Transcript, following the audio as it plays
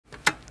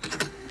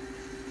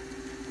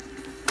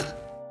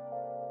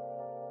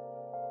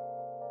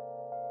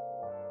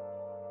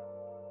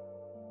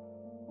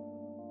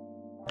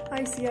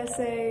Hi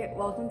CSA,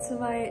 welcome to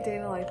my day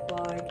in the life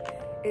vlog.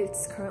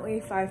 It's currently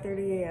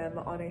 5:30 a.m.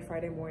 on a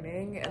Friday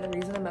morning, and the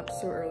reason I'm up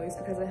so early is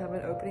because I have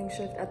an opening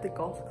shift at the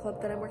golf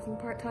club that I'm working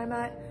part-time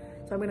at.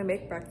 So I'm gonna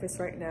make breakfast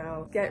right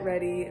now, get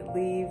ready,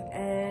 leave,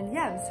 and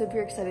yeah, I'm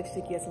super excited to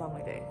take you guys along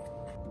my day.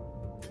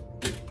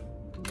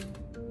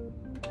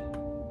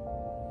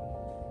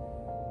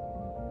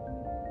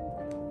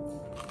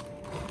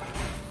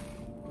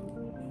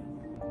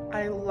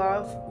 I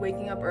love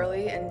waking up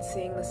early and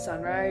seeing the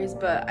sunrise,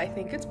 but I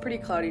think it's pretty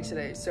cloudy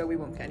today, so we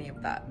won't get any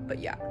of that. But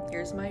yeah,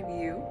 here's my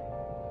view.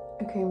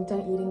 Okay, I'm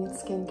done eating.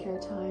 It's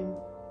skincare time.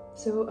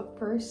 So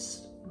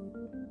first,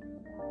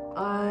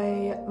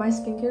 my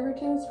skincare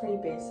routine is pretty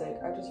basic.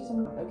 I just use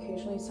some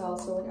occasionally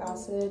salicylic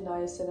acid,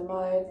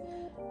 niacinamide,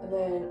 and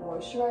then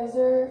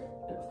moisturizer,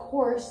 and of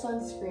course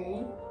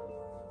sunscreen.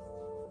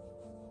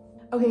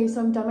 Okay, so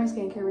I'm done my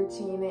skincare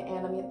routine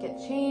and I'm gonna get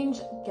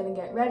changed, gonna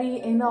get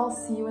ready, and I'll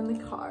see you in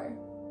the car.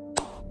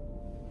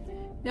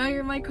 Now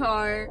you're in my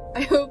car.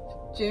 I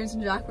hope James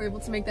and Jack were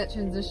able to make that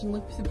transition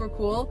look super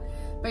cool.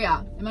 But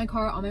yeah, in my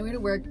car on my way to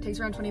work, it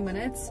takes around 20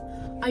 minutes.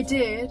 I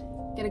did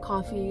get a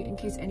coffee in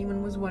case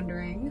anyone was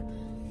wondering.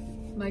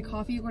 My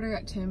coffee order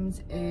at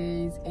Tim's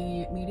is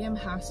a medium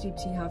half steep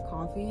tea, half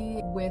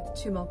coffee with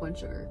 2 milk, 1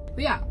 sugar.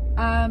 But yeah,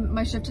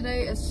 my shift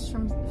today is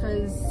from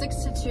 6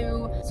 to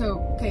 2.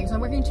 So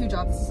I'm working 2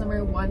 jobs this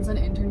summer. One's an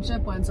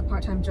internship, one's a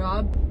part-time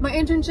job. My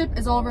internship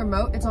is all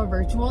remote, it's all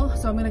virtual.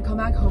 So I'm gonna come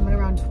back home at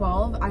around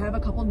 12. I have a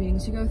couple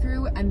meetings to go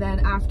through, and then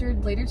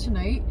later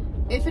tonight,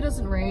 if it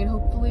doesn't rain,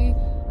 hopefully,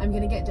 I'm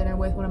gonna get dinner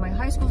with one of my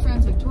high school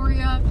friends,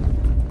 Victoria.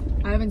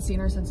 I haven't seen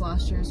her since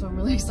last year, so I'm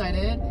really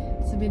excited.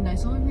 It's gonna be a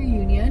nice little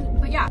reunion.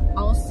 But yeah,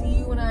 I'll see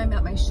you when I'm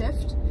at my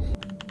shift.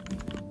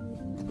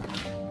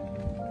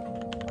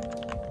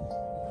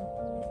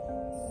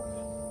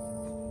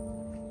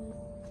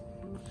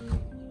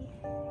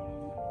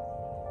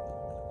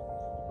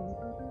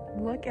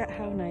 Look at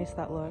how nice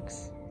that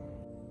looks.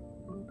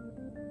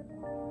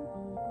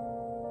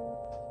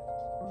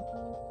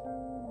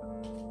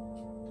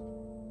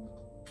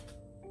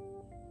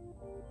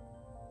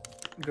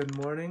 Good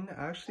morning.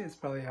 Actually, it's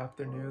probably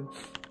afternoon.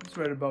 It's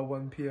right about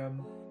 1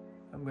 p.m.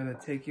 I'm gonna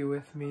take you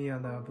with me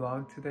on a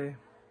vlog today.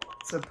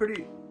 It's a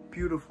pretty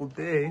beautiful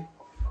day.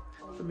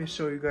 Let me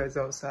show you guys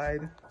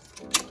outside.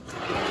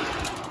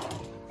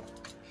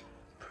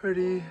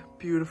 Pretty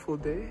beautiful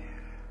day.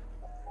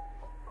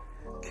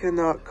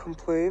 Cannot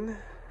complain.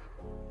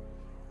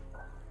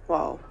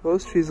 Wow,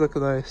 those trees look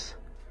nice.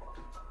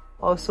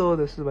 Also,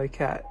 this is my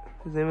cat.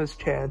 His name is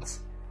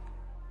Chance,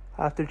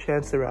 after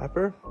Chance the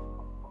Rapper.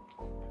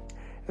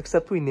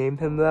 Except we named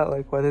him that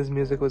like when his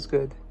music was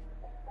good,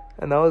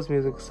 and now his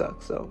music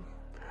sucks. So,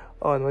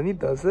 oh, and when he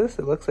does this,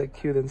 it looks like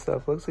cute and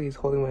stuff. Looks like he's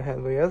holding my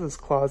hand, but he has his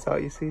claws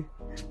out. You see,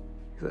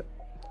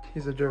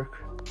 he's a jerk.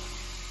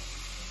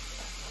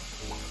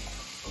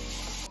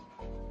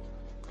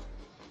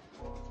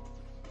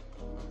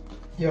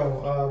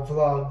 Yo,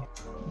 vlog.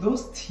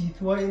 Those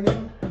teeth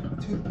whitening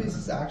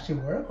toothpastes actually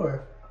work,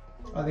 or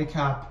are they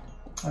cap?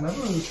 I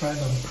never really tried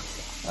them.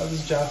 I have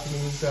this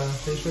Japanese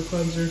facial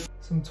cleanser,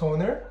 some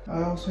toner.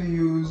 I also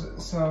use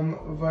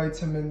some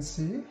vitamin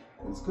C.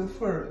 It's good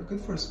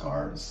for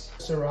scars.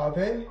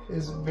 CeraVe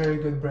is a very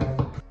good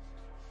brand.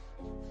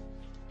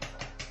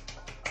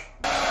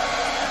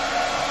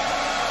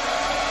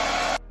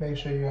 Make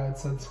sure you add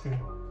sunscreen.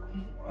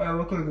 I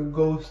look like a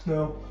ghost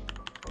now.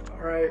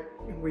 Alright,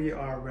 we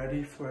are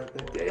ready for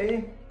the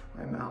day.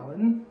 I'm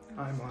Allan.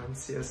 I'm on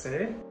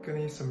CSA.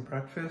 Gonna eat some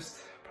breakfast.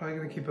 Probably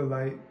gonna keep it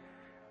light.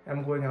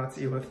 I'm going out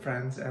to eat with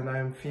friends, and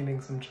I'm feeding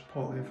some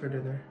Chipotle for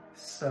dinner.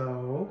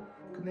 So,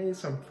 gonna eat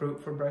some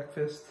fruit for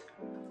breakfast.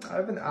 I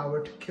have an hour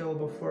to kill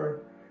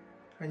before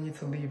I need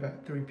to leave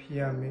at 3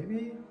 p.m.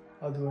 Maybe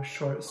I'll do a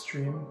short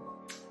stream.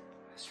 I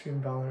stream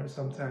Valorant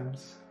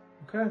sometimes.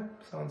 Okay,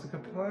 sounds like a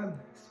plan.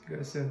 See you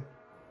guys soon.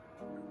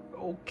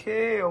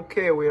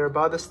 Okay, we are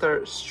about to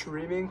start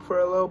streaming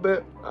for a little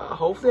bit.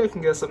 Hopefully I can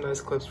get some nice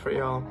clips for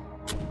y'all.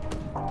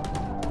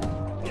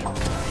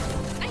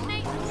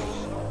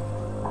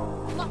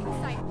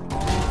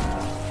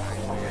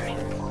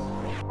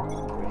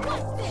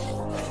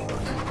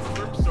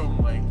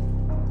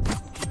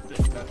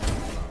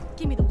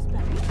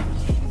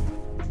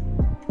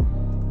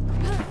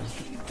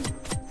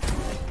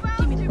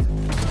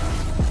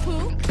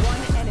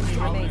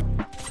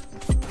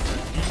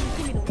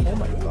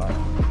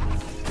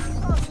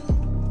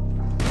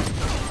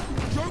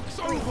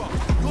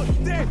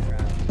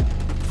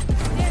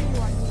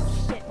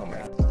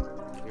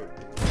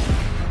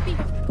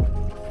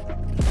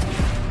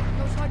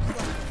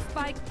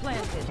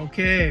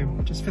 Okay,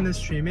 just finished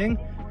streaming.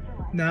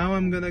 Now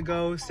I'm gonna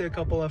go see a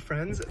couple of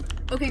friends.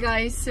 Okay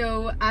guys,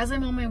 so as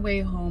I'm on my way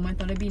home, I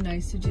thought it'd be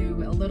nice to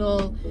do a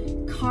little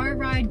car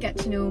ride, get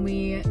to know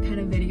me kind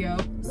of video.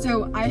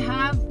 So I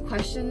have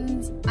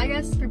questions, I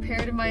guess,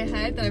 prepared in my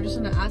head that I'm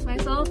just gonna ask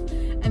myself,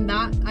 and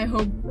that I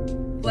hope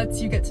lets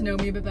you get to know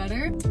me a bit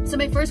better. So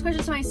my first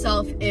question to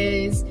myself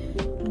is,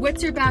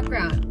 what's your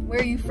background? Where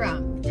are you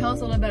from? Tell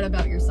us a little bit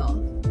about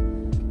yourself.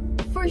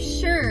 for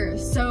sure.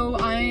 So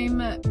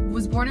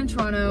was born in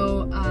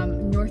Toronto,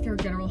 North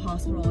York General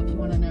Hospital, if you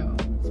want to know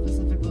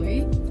specifically.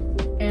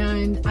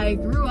 And I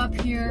grew up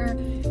here.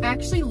 I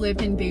actually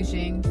lived in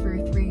Beijing for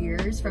 3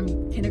 years,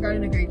 from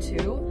kindergarten to grade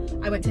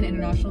 2. I went to an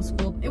international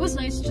school. It was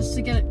nice just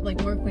to get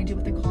like more acquainted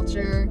with the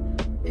culture,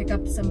 pick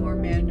up some more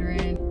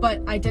Mandarin.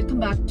 But I did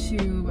come back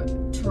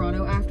to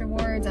Toronto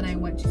afterwards, and I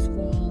went to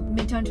school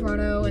Midtown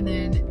Toronto, and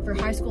then for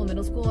high school and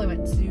middle school I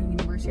went to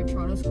University of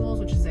Toronto Schools,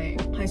 which is a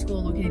high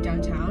school located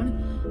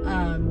downtown.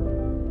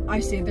 I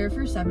stayed there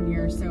for 7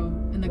 years, so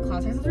and the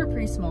class sizes were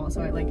pretty small,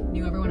 so I like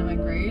knew everyone in my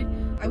grade.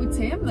 I would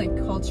say I'm like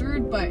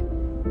cultured, but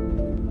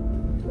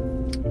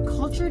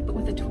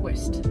with a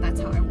twist. That's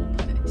how I will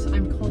put it.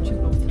 I'm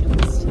cultured but with a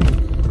twist.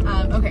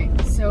 Okay,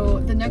 so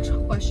the next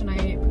question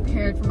I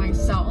prepared for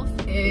myself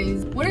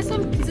is, what are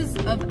some pieces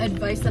of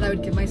advice that I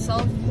would give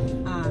myself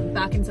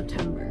back in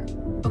September?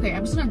 Okay,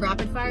 I'm just gonna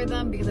rapid fire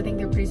them because I think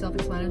they're pretty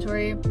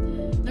self-explanatory.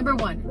 Number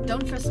 1,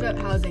 don't stress about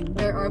housing.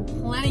 There are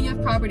plenty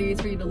of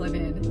properties for you to live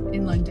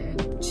in London.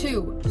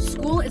 2,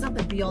 school isn't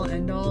the be-all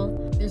end-all.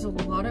 There's a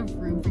lot of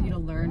room for you to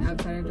learn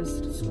outside of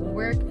just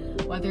schoolwork,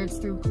 whether it's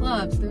through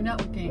clubs, through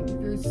networking,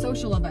 through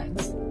social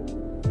events.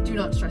 Do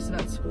not stress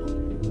about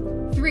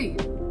school. 3,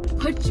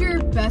 put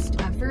your best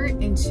effort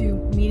into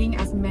meeting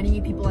as many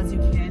people as you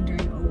can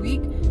during a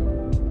week,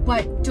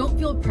 but don't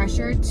feel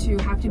pressured to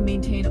have to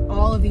maintain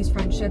all of these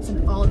friendships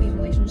and all of these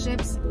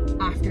relationships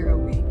after a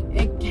week.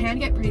 It can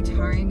get pretty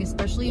tiring,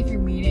 especially if you're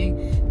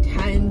meeting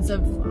tens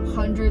of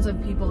hundreds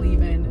of people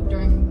even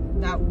during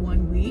that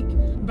 1 week.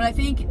 But I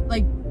think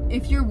like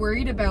if you're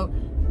worried about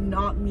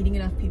not meeting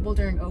enough people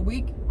during a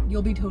week,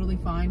 you'll be totally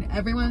fine.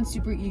 Everyone's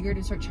super eager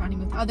to start chatting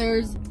with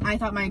others. I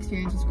thought my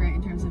experience was great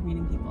in terms of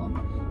meeting people.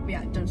 But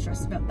yeah, don't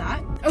stress about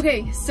that.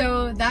 Okay,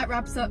 so that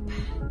wraps up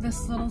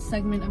this little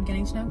segment of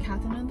getting to know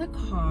Catherine in the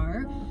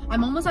car.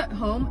 I'm almost at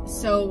home,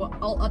 so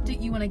I'll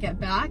update you when I get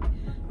back.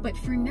 But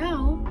for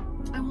now,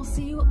 I will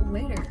see you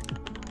later.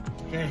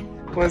 Okay.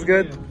 What's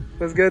good?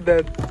 What's good,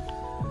 Dad?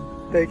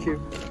 Thank you.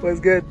 What's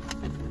good?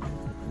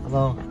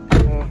 Hello.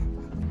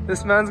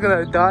 This man's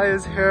gonna dye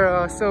his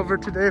hair silver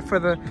today for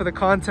the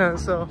content,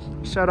 so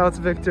shout out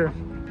to Victor.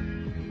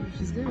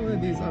 She's getting one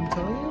of these, I'm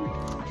telling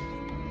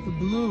you, the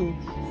blue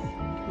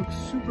looks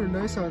super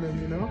nice on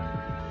him, you know?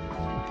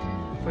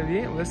 But he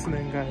ain't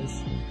listening,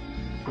 guys.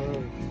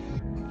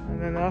 And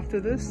then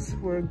after this,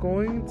 we're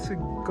going to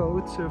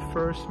go to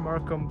First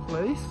Markham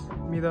Place,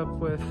 meet up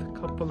with a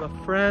couple of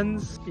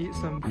friends, eat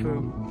some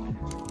food.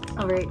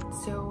 Alright,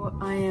 so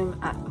I am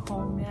at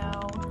home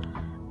now.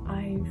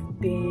 I've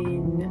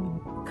been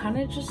kind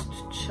of just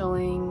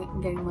chilling,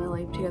 getting my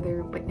life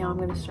together, but now I'm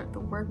going to start the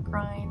work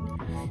grind.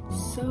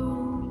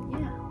 So,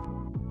 yeah.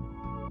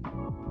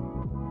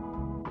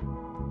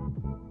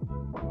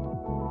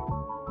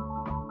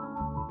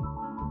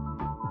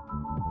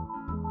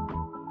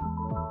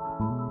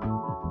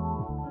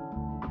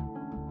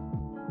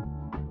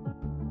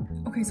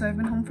 Okay, so I've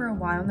been home for a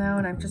while now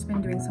and I've just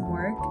been doing some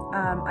work.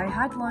 I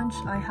had lunch,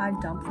 I had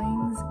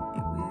dumplings.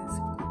 It was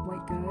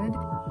quite good.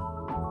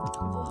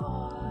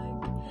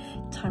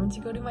 Vlog. Time to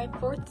go to my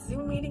 4th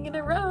Zoom meeting in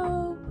a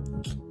row.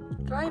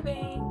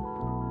 Thriving.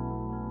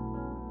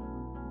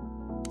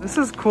 This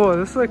is cool.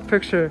 This is like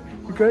picture.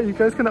 You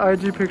guys can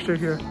IG picture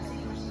here.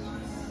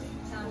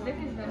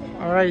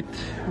 All right,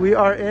 we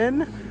are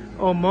in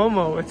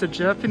Omomo. It's a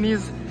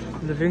Japanese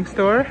living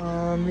store.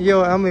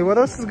 Yo, Emily, what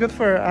else is good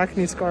for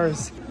acne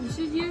scars? You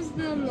should use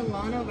the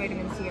Milano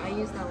vitamin C. I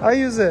use that one. I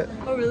use it.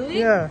 Oh, really?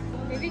 Yeah.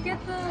 Maybe get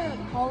the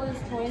Paula's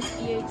Toys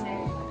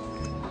EHA.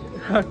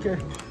 Okay.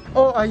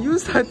 Oh, I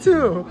use that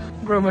too.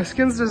 Bro, my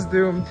skin's just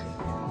doomed.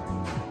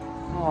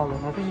 Oh,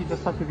 I think you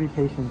just have to be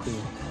patient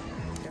too.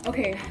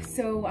 Okay,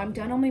 so I'm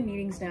done all my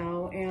meetings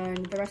now,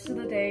 and the rest of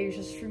the day is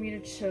just for me to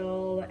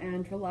chill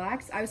and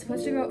relax. I was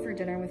supposed to go out for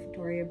dinner with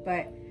Victoria,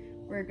 but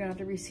we're gonna have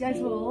to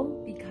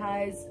reschedule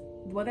because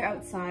the weather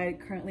outside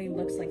currently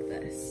looks like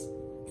this.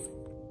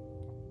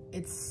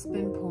 It's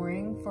been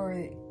pouring for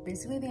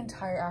basically the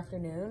entire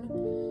afternoon,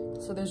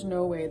 so there's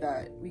no way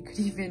that we could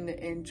even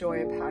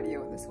enjoy a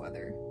patio in this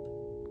weather.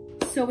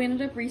 So we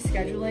ended up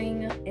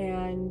rescheduling,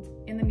 and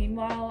in the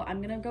meanwhile, I'm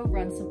gonna go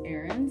run some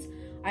errands.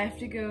 I have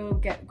to go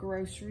get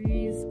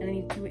groceries and I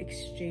need to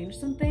exchange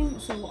something,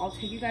 so I'll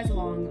take you guys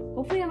along.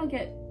 Hopefully I don't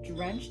get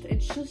drenched.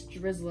 It's just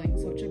drizzling,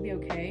 so it should be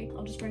okay.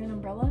 I'll just bring an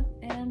umbrella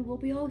and we'll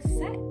be all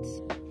set.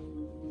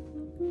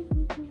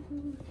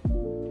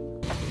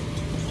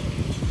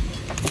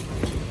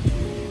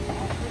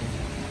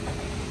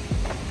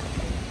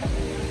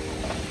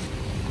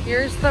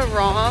 Here's the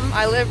ROM.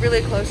 I live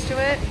really close to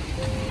it.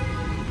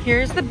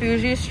 Here's the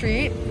bougie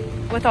street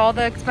with all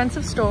the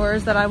expensive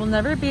stores that I will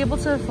never be able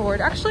to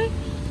afford. Actually,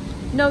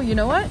 no, you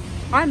know what?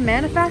 I'm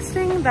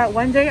manifesting that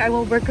one day I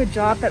will work a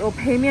job that will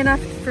pay me enough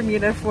for me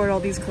to afford all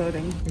these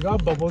clothing. We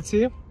got bubble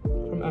tea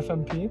from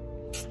FMP.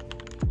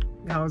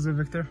 How is it,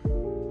 Victor?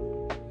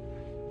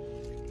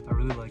 I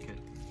really like it.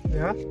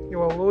 Yeah?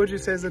 Well, what would you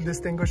say is a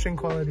distinguishing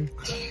quality?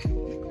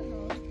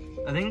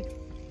 I think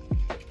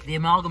the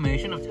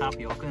amalgamation of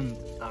tapioca and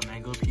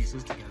mango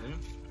pieces together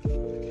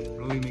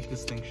Really make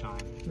this thing shine.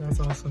 That's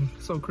awesome.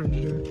 So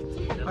cringe,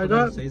 dude. That's I what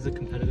got- I'd say is a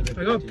competitive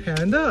I got advantage.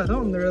 panda. I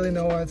don't really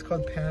know why it's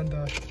called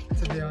panda,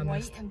 to be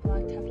honest. White and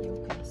black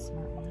tapioca is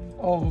smart one.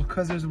 Oh,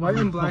 because there's white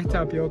and black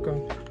tapioca.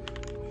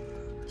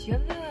 Do you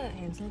have the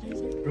hand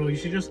sanitizer? Bro, you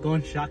should just go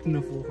and shack in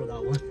the fool for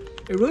that one.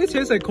 It really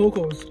tastes like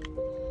Coco's.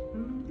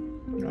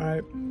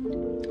 Alright.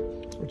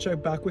 We'll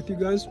check back with you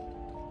guys.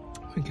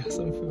 We got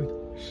some food.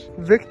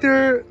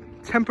 Victor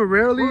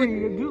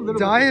temporarily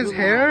dye his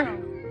hair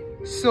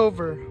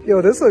silver.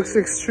 Yo, this looks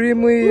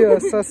extremely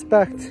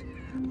suspect.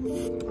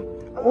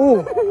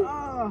 Oh.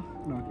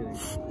 No, I'm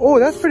kidding. Oh,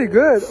 that's pretty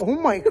good. Oh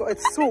my god,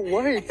 it's so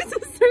white. It's a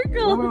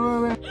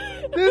circle. Wait.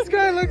 This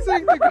guy looks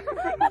like the guy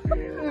from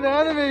an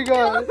anime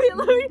guy. Let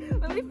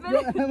me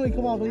finish. Emily,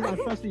 come on, please. I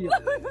trust you.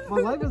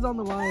 My life is on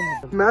the line.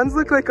 Mans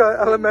look like an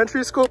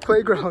elementary school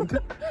playground.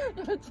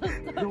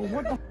 Yo,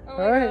 what the? Oh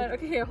my Alright. god.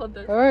 Okay, here, hold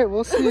this. Alright,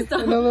 we'll see in a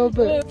little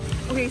bit.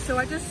 Okay, so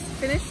I just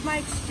finished my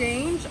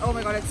exchange. Oh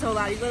my god, it's so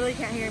loud. You literally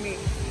can't hear me.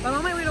 I'm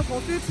on my way to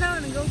Whole Foods now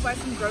and then go buy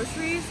some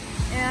groceries.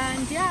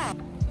 And yeah.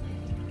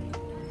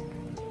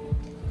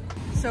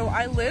 So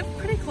I live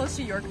pretty close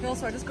to Yorkville,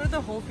 so I just go to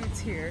the Whole Foods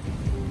here.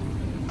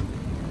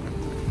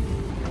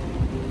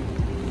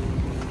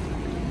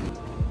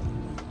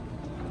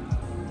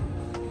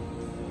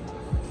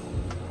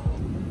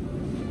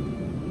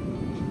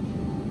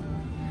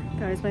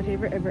 Guys, my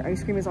favorite ever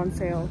ice cream is on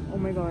sale. Oh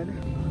my god.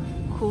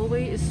 Cool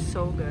Way is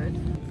so good.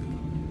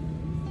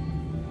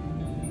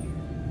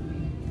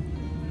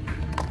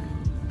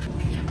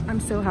 I'm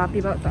so happy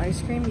about the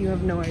ice cream, you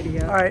have no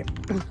idea. Alright,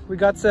 we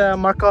got to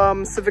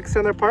Markham Civic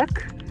Center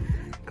Park.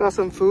 Got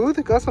some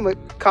food, got some like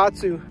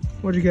katsu.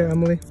 What'd you get,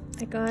 Emily?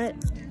 I got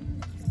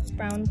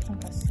brown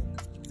tonkatsu.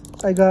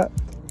 I got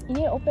You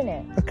need to open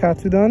it. a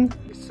katsudon.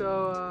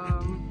 So,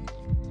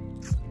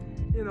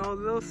 you know,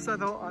 little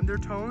subtle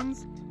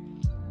undertones.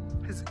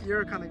 His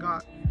ear kind of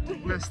got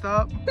messed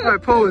up.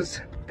 Alright,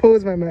 pose.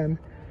 Pose, my man.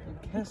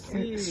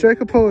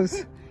 Strike a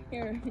pose.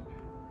 Here.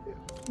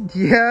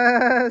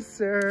 Yes,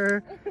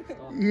 sir.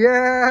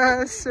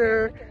 Yes,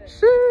 sir.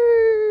 Sheesh.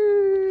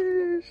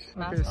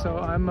 Okay, so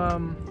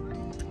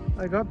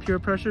I got peer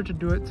pressure to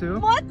do it too.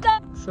 What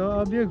the? So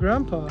I'll be a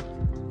grandpa.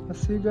 I'll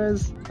see you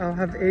guys. I'll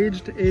have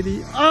aged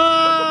 80.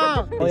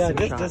 Ah! Oh yeah,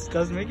 this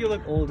does make you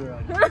look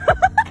older.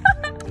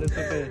 It's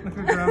okay. Like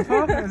a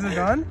grandpa? Is it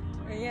done?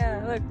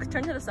 Yeah, look,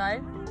 turn to the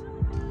side.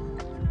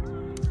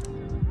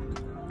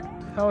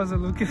 How is it,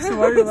 Lucas? Why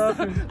are you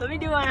laughing? Let me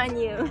do one on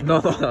you. No.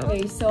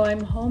 Okay, so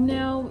I'm home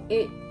now.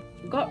 It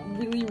got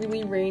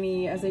really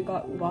rainy as I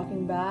got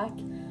walking back.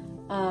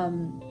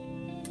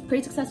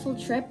 Pretty successful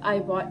trip. I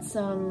bought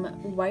some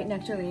white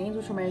nectarines,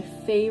 which are my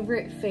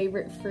favorite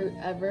fruit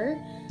ever.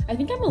 I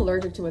think I'm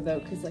allergic to it though,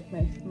 because like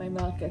my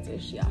mouth gets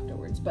itchy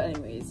afterwards. But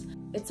anyways,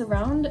 it's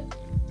around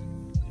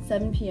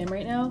 7 p.m.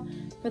 right now.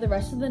 For the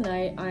rest of the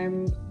night,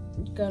 I'm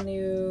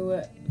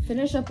gonna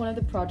finish up one of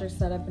the projects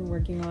that I've been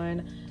working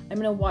on. I'm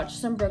gonna watch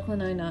some Brooklyn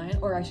Nine-Nine,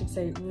 or I should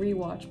say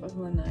rewatch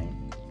Brooklyn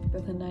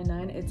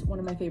Nine-Nine. It's one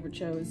of my favorite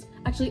shows.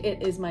 Actually,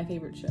 it is my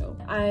favorite show.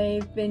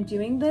 I've been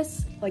doing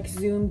this like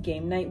Zoom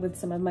game night with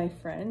some of my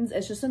friends.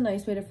 It's just a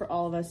nice way for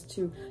all of us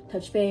to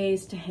touch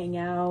base, to hang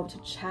out,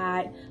 to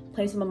chat,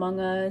 play some Among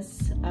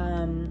Us.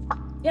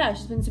 Yeah,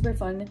 it's just been super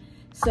fun.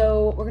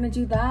 So we're gonna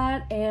do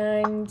that,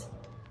 and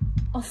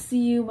I'll see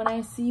you when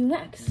I see you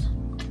next.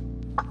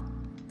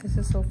 This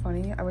is so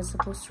funny. I was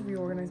supposed to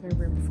reorganize my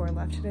room before I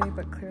left today,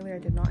 but clearly I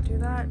did not do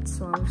that.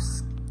 So I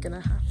was gonna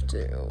have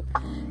to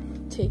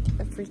take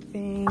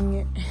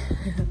everything,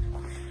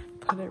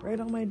 put it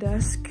right on my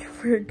desk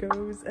where it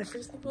goes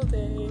every single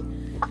day.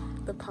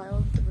 The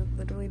pile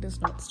literally does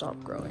not stop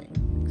growing.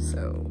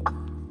 So,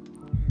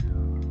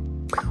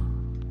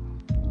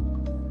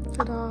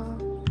 ta-da.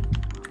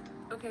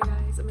 Okay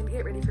guys, I'm gonna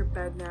get ready for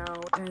bed now.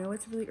 And I know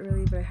it's really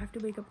early, but I have to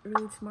wake up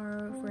early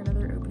tomorrow for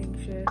another opening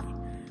shift.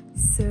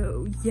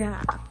 So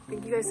yeah,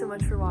 thank you guys so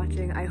much for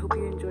watching. I hope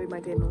you enjoyed my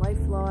day in the life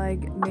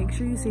vlog. Make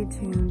sure you stay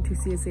tuned to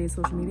CSA's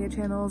social media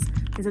channels.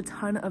 There's a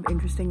ton of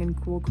interesting and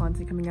cool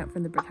content coming out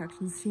from the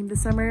Protections team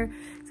this summer.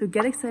 So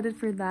get excited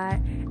for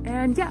that.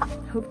 And yeah,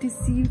 hope to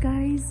see you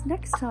guys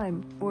next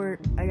time. Or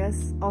I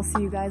guess I'll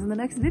see you guys in the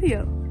next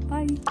video.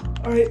 Bye.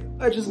 Alright,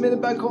 I just made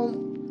it back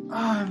home.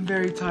 I'm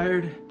very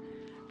tired.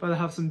 About to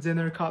have some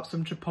dinner, cop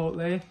some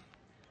Chipotle.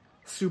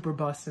 Super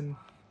bussin'.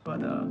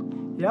 But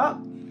yeah,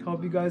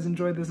 hope you guys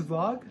enjoyed this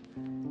vlog.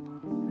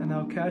 And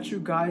I'll catch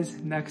you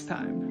guys next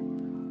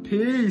time.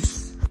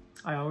 Peace.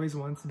 I always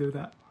wanted to do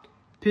that.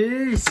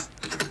 Peace.